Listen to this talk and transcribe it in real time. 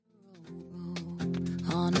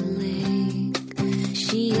on a lake.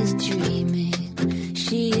 She is dreaming,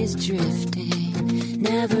 she is drifting,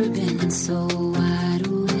 never been so wide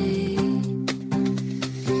awake.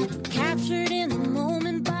 Captured in the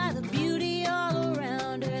moment by the beauty all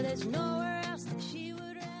around her, there's nowhere else that she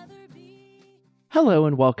would rather be. Hello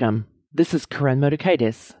and welcome. This is Karen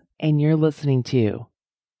Motakaitis, and you're listening to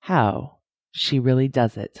How She Really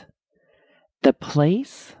Does It, the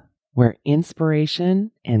place where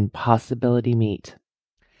inspiration and possibility meet.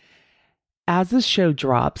 As this show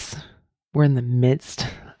drops, we're in the midst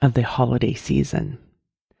of the holiday season.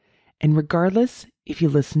 And regardless if you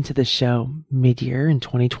listen to the show mid-year in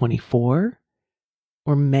 2024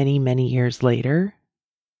 or many, many years later,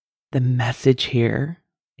 the message here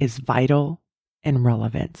is vital and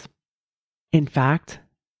relevant. In fact,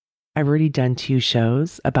 I've already done 2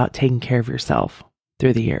 shows about taking care of yourself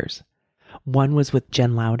through the years. One was with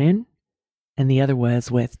Jen Loudon, and the other was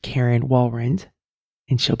with Karen Walrand,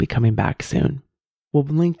 and she'll be coming back soon. We'll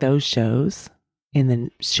link those shows in the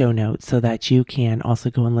show notes so that you can also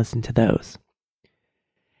go and listen to those.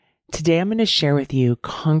 Today, I'm going to share with you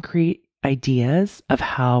concrete ideas of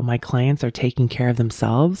how my clients are taking care of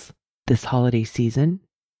themselves this holiday season.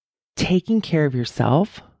 Taking care of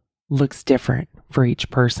yourself looks different for each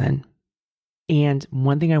person. And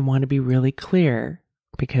one thing I want to be really clear,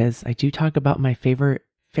 because I do talk about my favorite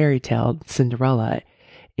fairy tale, Cinderella,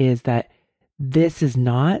 is that this is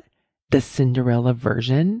not the Cinderella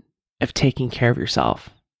version of taking care of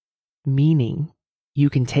yourself. Meaning,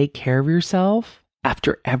 you can take care of yourself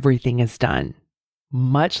after everything is done.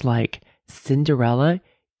 Much like Cinderella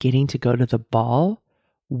getting to go to the ball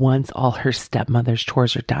once all her stepmother's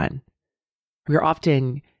chores are done. We're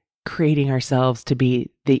often creating ourselves to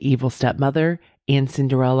be the evil stepmother and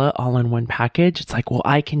Cinderella all in one package. It's like, well,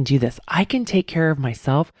 I can do this. I can take care of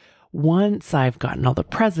myself once I've gotten all the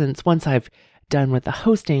presents, once I've done with the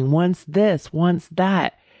hosting, once this, once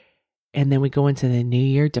that. And then we go into the new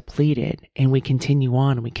year depleted and we continue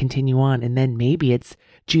on and we continue on. And then maybe it's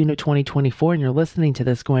June of 2024 and you're listening to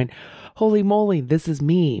this going, holy moly, this is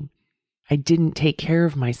me. I didn't take care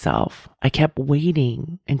of myself. I kept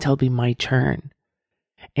waiting until it'd be my turn.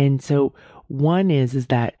 And so one is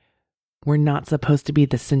that we're not supposed to be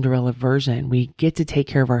the Cinderella version. We get to take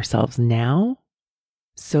care of ourselves now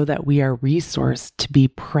so that we are resourced to be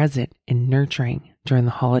present and nurturing during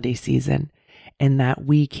the holiday season, and that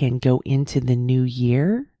we can go into the new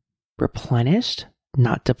year replenished,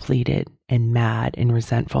 not depleted and mad and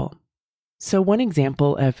resentful. So one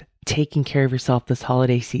example of taking care of yourself this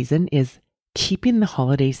holiday season is keeping the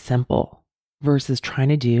holidays simple versus trying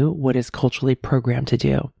to do what is culturally programmed to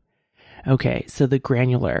do. Okay, so the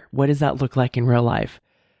granular, what does that look like in real life?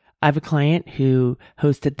 I have a client who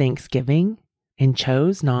hosted Thanksgiving and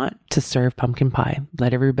chose not to serve pumpkin pie.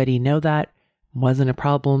 Let everybody know that. Wasn't a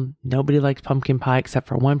problem. Nobody likes pumpkin pie except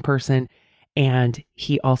for one person. And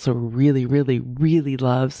he also really, really, really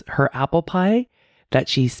loves her apple pie that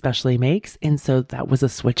she specially makes. And so that was a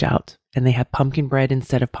switch out. And they had pumpkin bread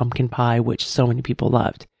instead of pumpkin pie, which so many people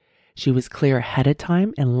loved. She was clear ahead of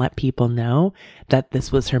time and let people know that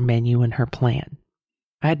this was her menu and her plan.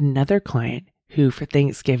 I had another client who for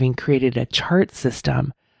Thanksgiving created a chart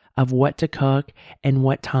system of what to cook and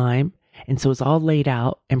what time. And so it was all laid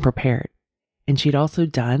out and prepared. And she'd also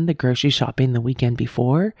done the grocery shopping the weekend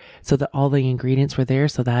before so that all the ingredients were there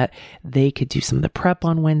so that they could do some of the prep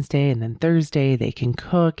on Wednesday, and then Thursday they can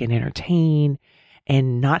cook and entertain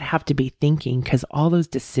and not have to be thinking, because all those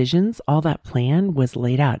decisions, all that plan was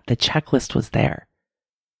laid out. The checklist was there.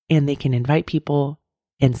 And they can invite people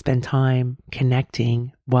and spend time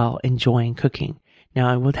connecting while enjoying cooking. Now,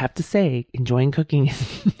 I would have to say, enjoying cooking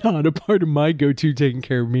is not a part of my go-to taking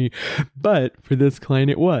care of me, but for this client,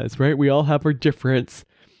 it was, right? We all have our difference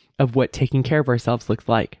of what taking care of ourselves looks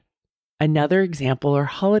like. Another example are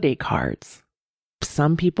holiday cards.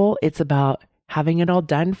 Some people, it's about having it all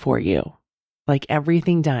done for you. Like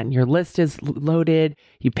everything done. Your list is loaded.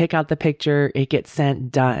 You pick out the picture. It gets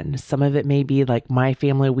sent, done. Some of it may be like my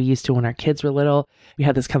family. We used to, when our kids were little, we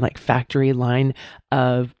had this kind of like factory line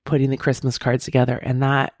of putting the Christmas cards together. And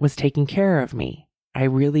that was taking care of me. I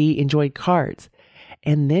really enjoyed cards.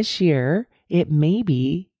 And this year, it may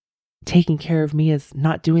be taking care of me as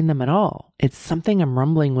not doing them at all. It's something I'm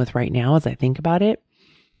rumbling with right now as I think about it,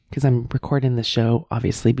 because I'm recording the show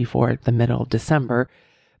obviously before the middle of December.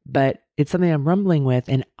 But it's something I'm rumbling with,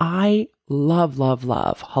 and I love, love,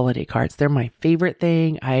 love holiday cards. They're my favorite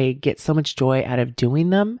thing. I get so much joy out of doing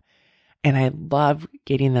them, and I love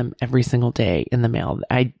getting them every single day in the mail.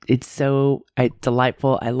 It's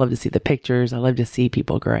delightful. I love to see the pictures. I love to see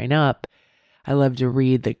people growing up. I love to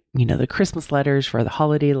read the Christmas letters for the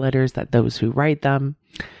holiday letters that those who write them.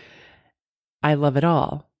 I love it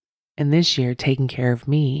all. And this year, taking care of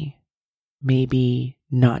me, maybe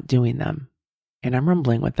not doing them. And I'm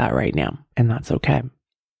rumbling with that right now, and that's okay.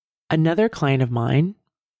 Another client of mine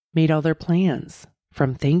made all their plans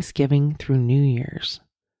from Thanksgiving through New Year's.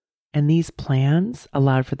 And these plans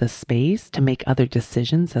allowed for the space to make other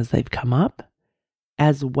decisions as they've come up,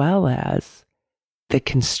 as well as the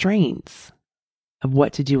constraints of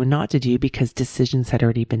what to do and not to do because decisions had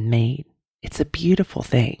already been made. It's a beautiful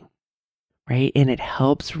thing, right? And it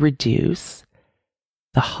helps reduce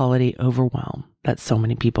the holiday overwhelm that so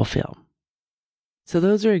many people feel. So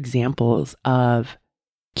those are examples of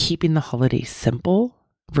keeping the holiday simple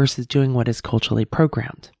versus doing what is culturally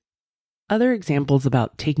programmed. Other examples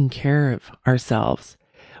about taking care of ourselves.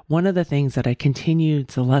 One of the things that I continue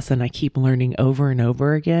to lesson I keep learning over and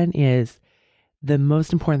over again is the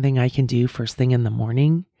most important thing I can do first thing in the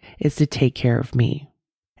morning is to take care of me.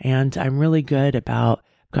 And I'm really good about,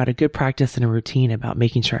 got a good practice and a routine about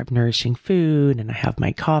making sure I have nourishing food and I have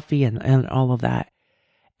my coffee and all of that.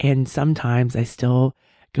 And sometimes I still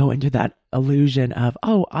go into that illusion of,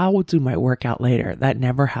 oh, I will do my workout later. That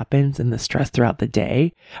never happens in the stress throughout the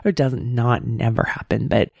day, or it doesn't not never happen,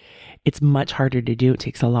 but it's much harder to do. It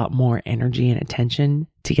takes a lot more energy and attention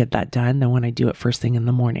to get that done than when I do it first thing in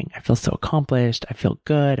the morning. I feel so accomplished. I feel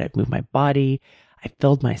good. I've moved my body. I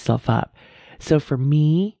filled myself up. So for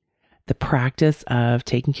me, the practice of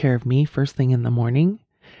taking care of me first thing in the morning,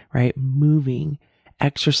 right? Moving,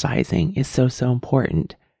 exercising is so, so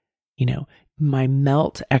important. My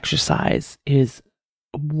melt exercise is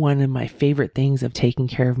one of my favorite things of taking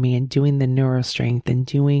care of me and doing the neurostrength and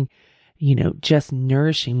doing, just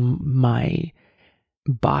nourishing my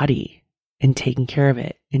body and taking care of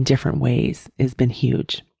it in different ways has been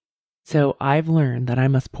huge. So I've learned that I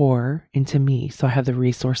must pour into me so I have the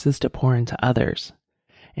resources to pour into others.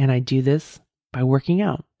 And I do this by working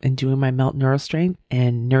out and doing my melt neurostrength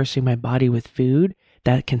and nourishing my body with food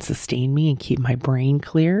that can sustain me and keep my brain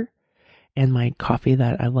clear. And my coffee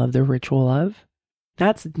that I love the ritual of.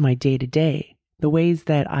 That's my day to day. The ways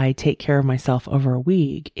that I take care of myself over a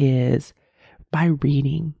week is by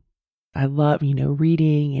reading. I love,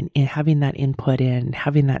 reading and having that input in,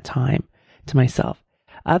 having that time to myself.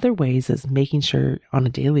 Other ways is making sure on a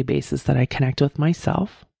daily basis that I connect with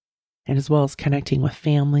myself and as well as connecting with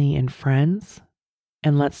family and friends.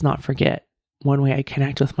 And let's not forget, one way I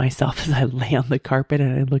connect with myself is I lay on the carpet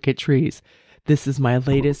and I look at trees. This is my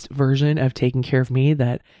latest version of taking care of me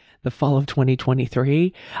that the fall of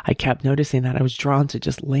 2023, I kept noticing that I was drawn to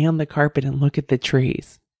just lay on the carpet and look at the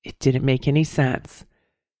trees. It didn't make any sense.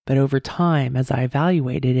 But over time, as I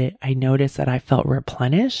evaluated it, I noticed that I felt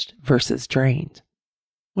replenished versus drained.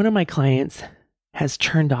 One of my clients has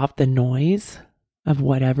turned off the noise of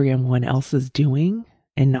what everyone else is doing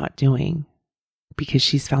and not doing because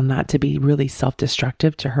she's found that to be really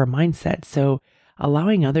self-destructive to her mindset. So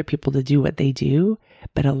allowing other people to do what they do,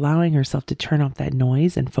 but allowing herself to turn off that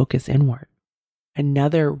noise and focus inward.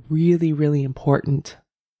 Another really, really important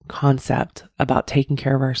concept about taking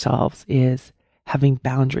care of ourselves is having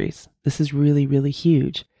boundaries. This is really, really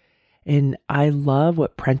huge. And I love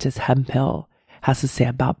what Prentice Hemphill has to say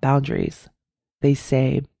about boundaries. They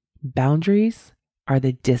say, boundaries are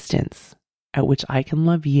the distance at which I can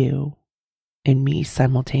love you and me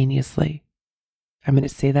simultaneously. I'm going to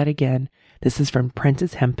say that again. This is from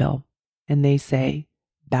Prentice Hemphill, and they say,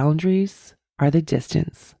 boundaries are the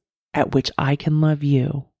distance at which I can love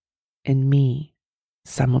you and me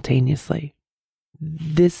simultaneously.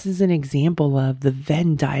 This is an example of the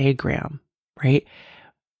Venn diagram, right?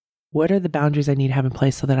 What are the boundaries I need to have in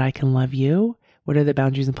place so that I can love you? What are the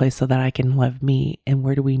boundaries in place so that I can love me? And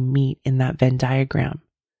where do we meet in that Venn diagram?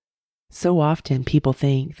 So often people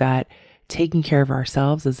think that taking care of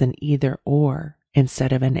ourselves is an either or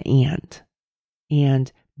instead of an and.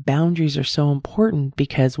 And boundaries are so important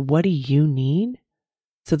because what do you need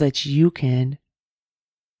so that you can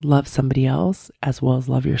love somebody else as well as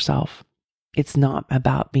love yourself? It's not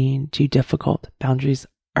about being too difficult. Boundaries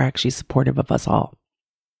are actually supportive of us all.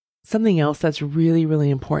 Something else that's really, really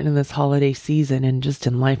important in this holiday season and just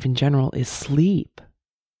in life in general is sleep,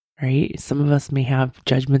 right? Some of us may have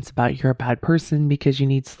judgments about you're a bad person because you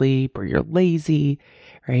need sleep or you're lazy,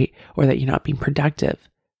 right? Or that you're not being productive.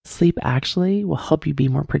 Sleep actually will help you be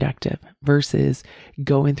more productive versus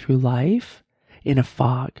going through life in a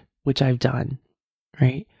fog, which I've done,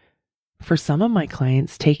 right? For some of my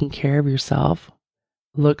clients, taking care of yourself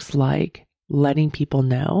looks like letting people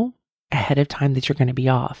know ahead of time that you're going to be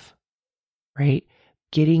off, right?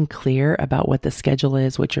 getting clear about what the schedule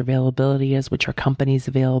is, what your availability is, what your company's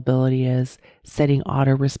availability is, setting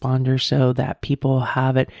autoresponders so that people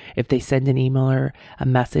have it. If they send an email or a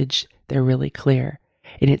message, they're really clear.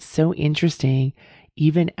 And it's so interesting.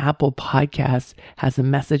 Even Apple Podcasts has a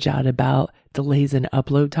message out about delays in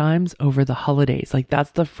upload times over the holidays. Like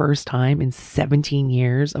that's the first time in 17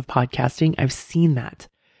 years of podcasting I've seen that,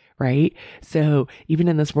 right? So even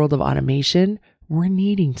in this world of automation, we're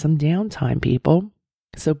needing some downtime, people.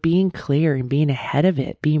 So being clear and being ahead of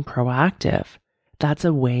it, being proactive, that's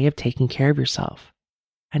a way of taking care of yourself.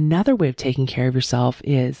 Another way of taking care of yourself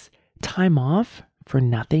is time off for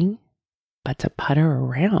nothing but to putter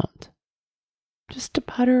around. Just to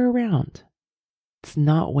putter around. It's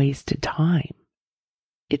not wasted time.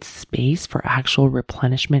 It's space for actual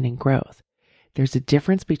replenishment and growth. There's a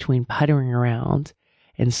difference between puttering around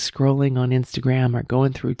and scrolling on Instagram or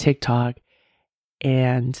going through TikTok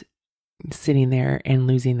and sitting there and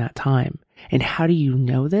losing that time. And how do you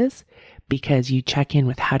know this? Because you check in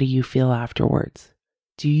with how do you feel afterwards?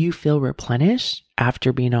 Do you feel replenished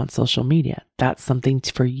after being on social media? That's something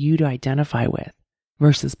for you to identify with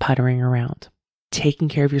versus puttering around. Taking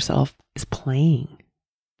care of yourself is playing.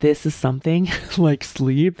 This is something like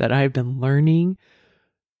sleep that I've been learning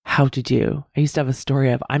how to do. I used to have a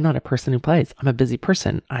story of I'm not a person who plays. I'm a busy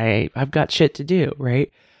person. I've got shit to do,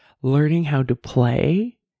 right? Learning how to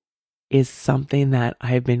play is something that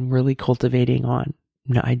I've been really cultivating on.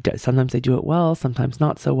 Sometimes I do it well, sometimes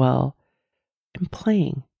not so well. And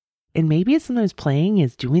playing. And maybe it's sometimes playing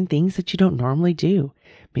is doing things that you don't normally do.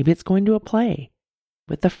 Maybe it's going to a play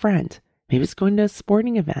with a friend. Maybe it's going to a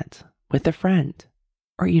sporting event with a friend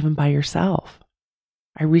or even by yourself.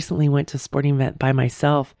 I recently went to a sporting event by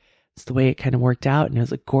myself. It's the way it kind of worked out. And it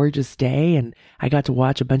was a gorgeous day. And I got to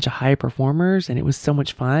watch a bunch of high performers and it was so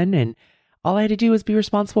much fun. And all I had to do was be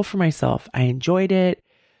responsible for myself. I enjoyed it.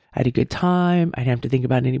 I had a good time. I didn't have to think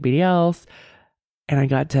about anybody else. And I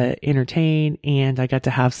got to entertain and I got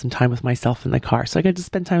to have some time with myself in the car. So I got to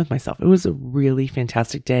spend time with myself. It was a really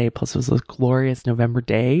fantastic day. Plus it was a glorious November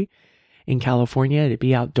day in California to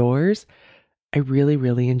be outdoors. I really,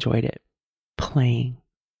 really enjoyed it. Playing.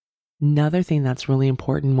 Another thing that's really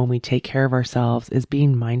important when we take care of ourselves is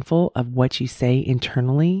being mindful of what you say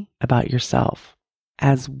internally about yourself,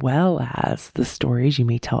 as well as the stories you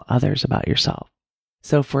may tell others about yourself.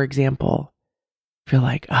 So for example, if you're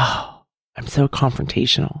like, oh, I'm so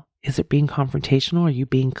confrontational. Is it being confrontational? Or are you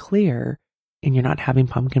being clear and you're not having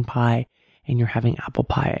pumpkin pie and you're having apple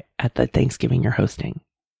pie at the Thanksgiving you're hosting?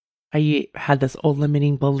 I had this old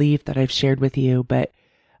limiting belief that I've shared with you, but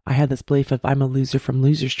I had this belief of I'm a loser from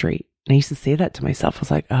Loser Street. And I used to say that to myself. I was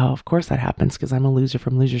like, oh, of course that happens because I'm a loser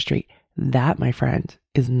from Loser Street. That, my friend,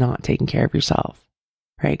 is not taking care of yourself,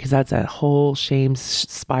 right? Because that's a whole shame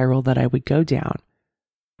spiral that I would go down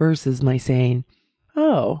versus my saying,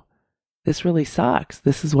 oh, this really sucks.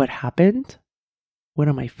 This is what happened. What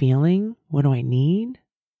am I feeling? What do I need?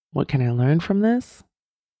 What can I learn from this?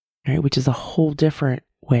 Right? Which is a whole different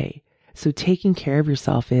way. So taking care of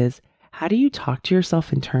yourself is how do you talk to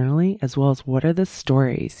yourself internally, as well as what are the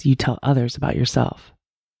stories you tell others about yourself?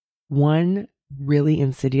 One really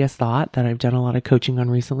insidious thought that I've done a lot of coaching on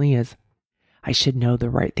recently is I should know the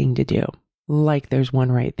right thing to do. Like there's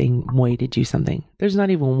one way to do something. There's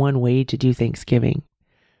not even one way to do Thanksgiving.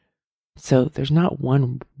 So there's not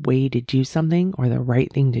one way to do something or the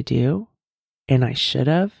right thing to do. And I should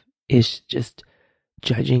have is just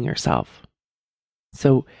judging yourself.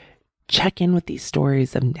 So check in with these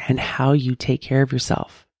stories and how you take care of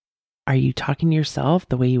yourself. Are you talking to yourself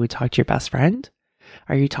the way you would talk to your best friend?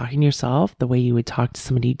 Are you talking to yourself the way you would talk to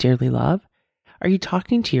somebody you dearly love? Are you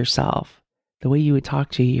talking to yourself the way you would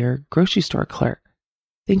talk to your grocery store clerk?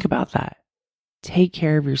 Think about that. Take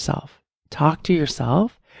care of yourself. Talk to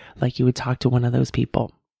yourself like you would talk to one of those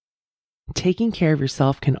people. Taking care of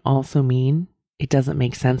yourself can also mean it doesn't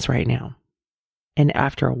make sense right now. And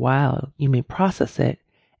after a while, you may process it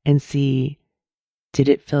and see, did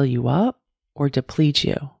it fill you up or deplete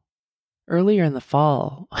you? Earlier in the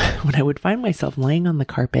fall, when I would find myself laying on the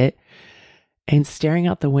carpet and staring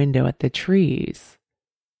out the window at the trees,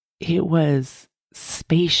 it was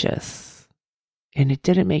spacious and it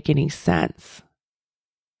didn't make any sense.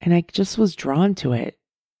 And I just was drawn to it.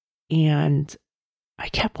 And I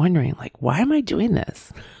kept wondering, like, why am I doing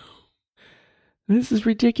this? This is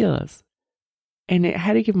ridiculous. And I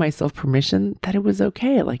had to give myself permission that it was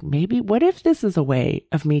okay. Like, maybe, what if this is a way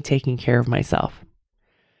of me taking care of myself?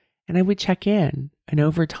 And I would check in. And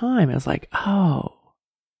over time, I was like, oh,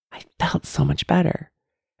 I felt so much better.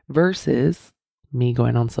 Versus me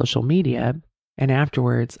going on social media. And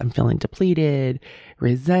afterwards, I'm feeling depleted,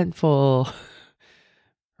 resentful,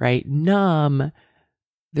 right? Numb,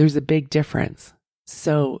 there's a big difference.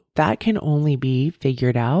 So that can only be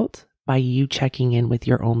figured out by you checking in with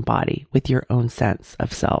your own body, with your own sense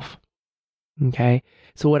of self. Okay.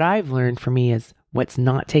 So what I've learned for me is what's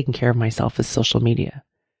not taking care of myself is social media,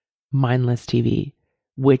 mindless TV,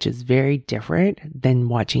 which is very different than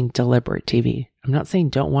watching deliberate TV. I'm not saying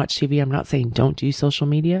don't watch TV. I'm not saying don't do social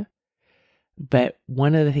media. But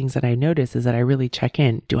one of the things that I notice is that I really check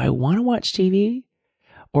in. Do I want to watch TV?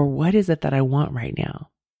 Or what is it that I want right now?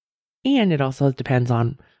 And it also depends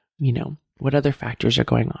on, what other factors are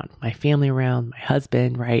going on. My family around, my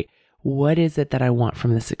husband, right? What is it that I want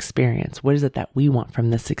from this experience? What is it that we want from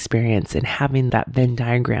this experience? And having that Venn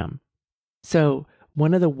diagram. So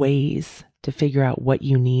one of the ways to figure out what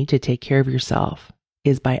you need to take care of yourself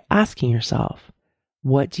is by asking yourself,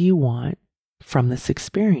 what do you want from this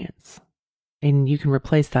experience? And you can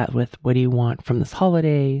replace that with, what do you want from this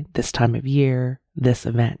holiday, this time of year, this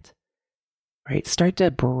event, right? Start to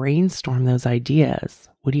brainstorm those ideas.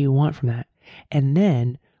 What do you want from that? And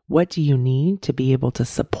then what do you need to be able to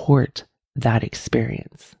support that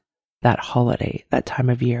experience, that holiday, that time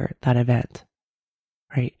of year, that event,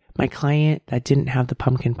 right? My client that didn't have the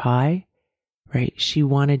pumpkin pie, right? She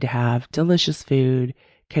wanted to have delicious food,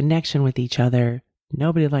 connection with each other.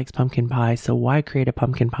 Nobody likes pumpkin pie, so why create a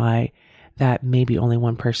pumpkin pie that maybe only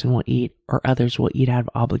one person will eat or others will eat out of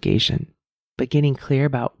obligation? But getting clear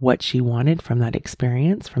about what she wanted from that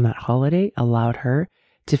experience, from that holiday, allowed her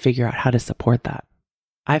to figure out how to support that.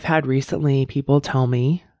 I've had recently people tell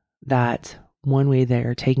me that one way they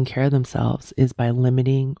are taking care of themselves is by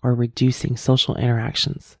limiting or reducing social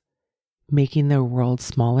interactions, making their world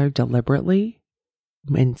smaller deliberately.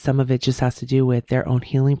 And some of it just has to do with their own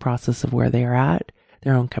healing process of where they are at,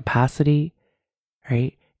 their own capacity,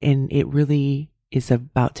 right? And it really is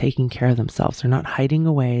about taking care of themselves. They're not hiding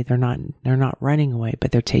away. They're not running away,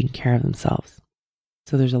 but they're taking care of themselves.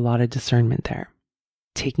 So there's a lot of discernment there.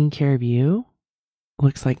 Taking care of you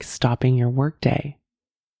looks like stopping your workday.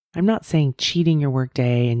 I'm not saying cheating your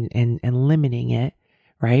workday and limiting it,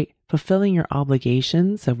 right? Fulfilling your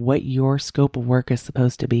obligations of what your scope of work is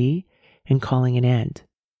supposed to be and calling an end.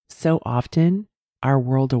 So often our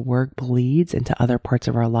world of work bleeds into other parts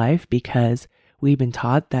of our life because we've been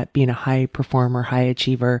taught that being a high performer, high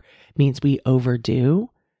achiever means we overdo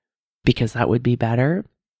because that would be better,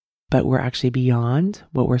 but we're actually beyond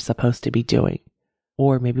what we're supposed to be doing.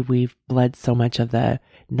 Or maybe we've bled so much of the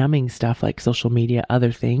numbing stuff like social media,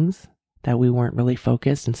 other things, that we weren't really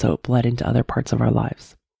focused, and so it bled into other parts of our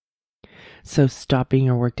lives. So stopping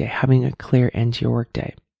your workday, having a clear end to your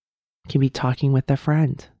workday, can be talking with a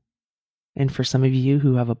friend. And for some of you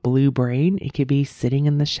who have a blue brain, it could be sitting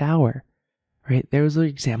in the shower, right? Those are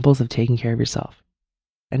examples of taking care of yourself.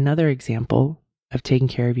 Another example of taking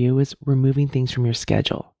care of you is removing things from your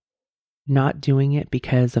schedule, not doing it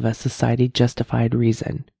because of a society justified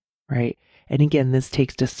reason, right? And again, this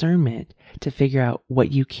takes discernment to figure out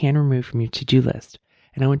what you can remove from your to-do list.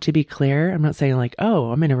 And I want to be clear, I'm not saying like,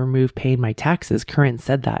 oh, I'm going to remove paying my taxes. Corinne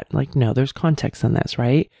said that. Like, no, there's context in this,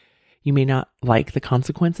 right? You may not like the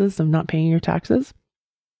consequences of not paying your taxes.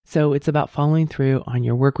 So it's about following through on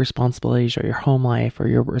your work responsibilities or your home life or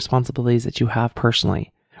your responsibilities that you have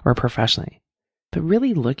personally or professionally. But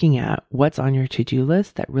really looking at what's on your to-do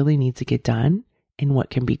list that really needs to get done and what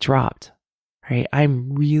can be dropped, right?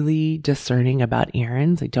 I'm really discerning about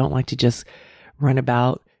errands. I don't like to just run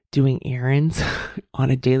about doing errands on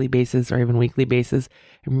a daily basis or even weekly basis.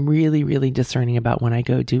 I'm really, really discerning about when I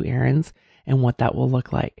go do errands and what that will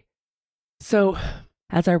look like. So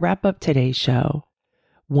as I wrap up today's show,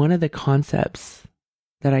 one of the concepts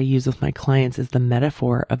that I use with my clients is the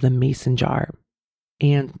metaphor of the mason jar.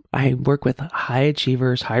 And I work with high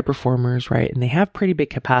achievers, high performers, right? And they have pretty big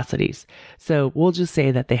capacities. So we'll just say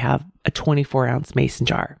that they have a 24-ounce mason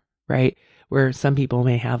jar, right? Where some people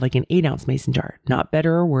may have like an 8-ounce mason jar. Not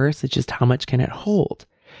better or worse, it's just how much can it hold?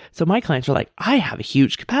 So my clients are like, I have a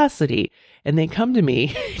huge capacity. And they come to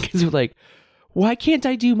me because they're like, why can't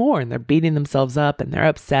I do more? And they're beating themselves up and they're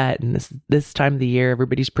upset. And this time of the year,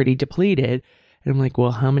 everybody's pretty depleted. And I'm like,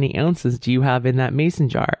 well, how many ounces do you have in that mason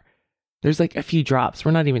jar? There's like a few drops.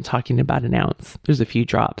 We're not even talking about an ounce. There's a few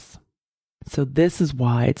drops. So this is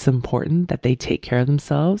why it's important that they take care of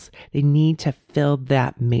themselves. They need to fill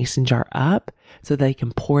that mason jar up so they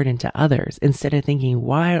can pour it into others. Instead of thinking,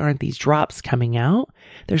 why aren't these drops coming out?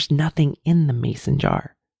 There's nothing in the mason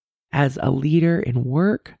jar. As a leader in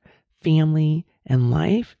work, family, and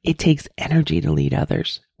life, it takes energy to lead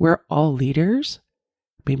others. We're all leaders.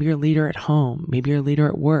 Maybe you're a leader at home. Maybe you're a leader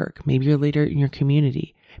at work. Maybe you're a leader in your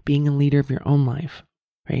community. Being a leader of your own life,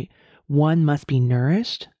 right? One must be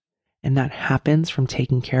nourished And that happens from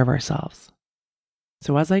taking care of ourselves.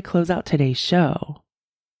 So as I close out today's show,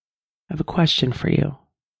 I have a question for you.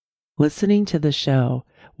 Listening to the show,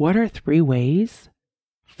 what are 3 ways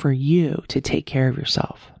for you to take care of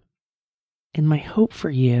yourself? And my hope for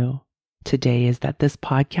you today is that this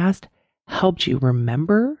podcast helped you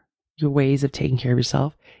remember your ways of taking care of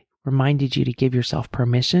yourself, reminded you to give yourself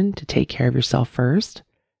permission to take care of yourself first.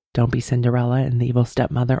 Don't be Cinderella and the evil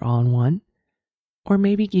stepmother all in one. Or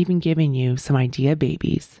maybe even giving you some idea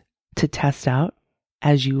babies to test out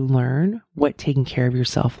as you learn what taking care of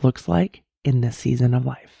yourself looks like in this season of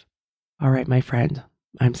life. All right, my friend,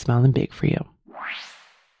 I'm smiling big for you.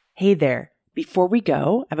 Hey there. Before we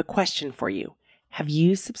go, I have a question for you. Have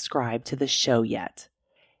you subscribed to the show yet?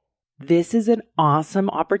 This is an awesome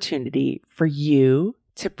opportunity for you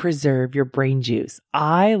to preserve your brain juice.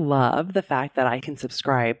 I love the fact that I can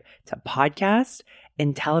subscribe to podcasts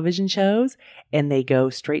and television shows, and they go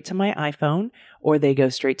straight to my iPhone or they go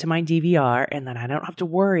straight to my DVR, and then I don't have to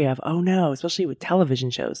worry of, oh no, especially with television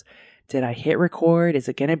shows. Did I hit record? Is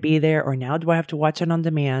it going to be there? Or now do I have to watch it on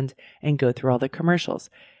demand and go through all the commercials?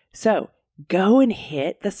 So go and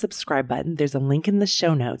hit the subscribe button. There's a link in the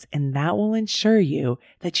show notes, and that will ensure you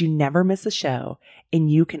that you never miss a show.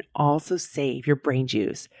 And you can also save your brain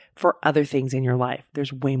juice for other things in your life.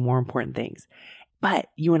 There's way more important things. But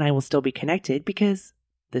you and I will still be connected because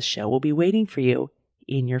the show will be waiting for you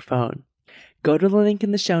in your phone. Go to the link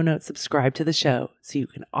in the show notes, subscribe to the show so you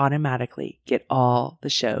can automatically get all the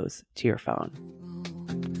shows to your phone.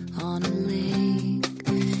 On a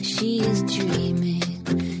lake, she is dreaming,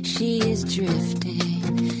 she is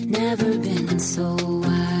drifting, never been so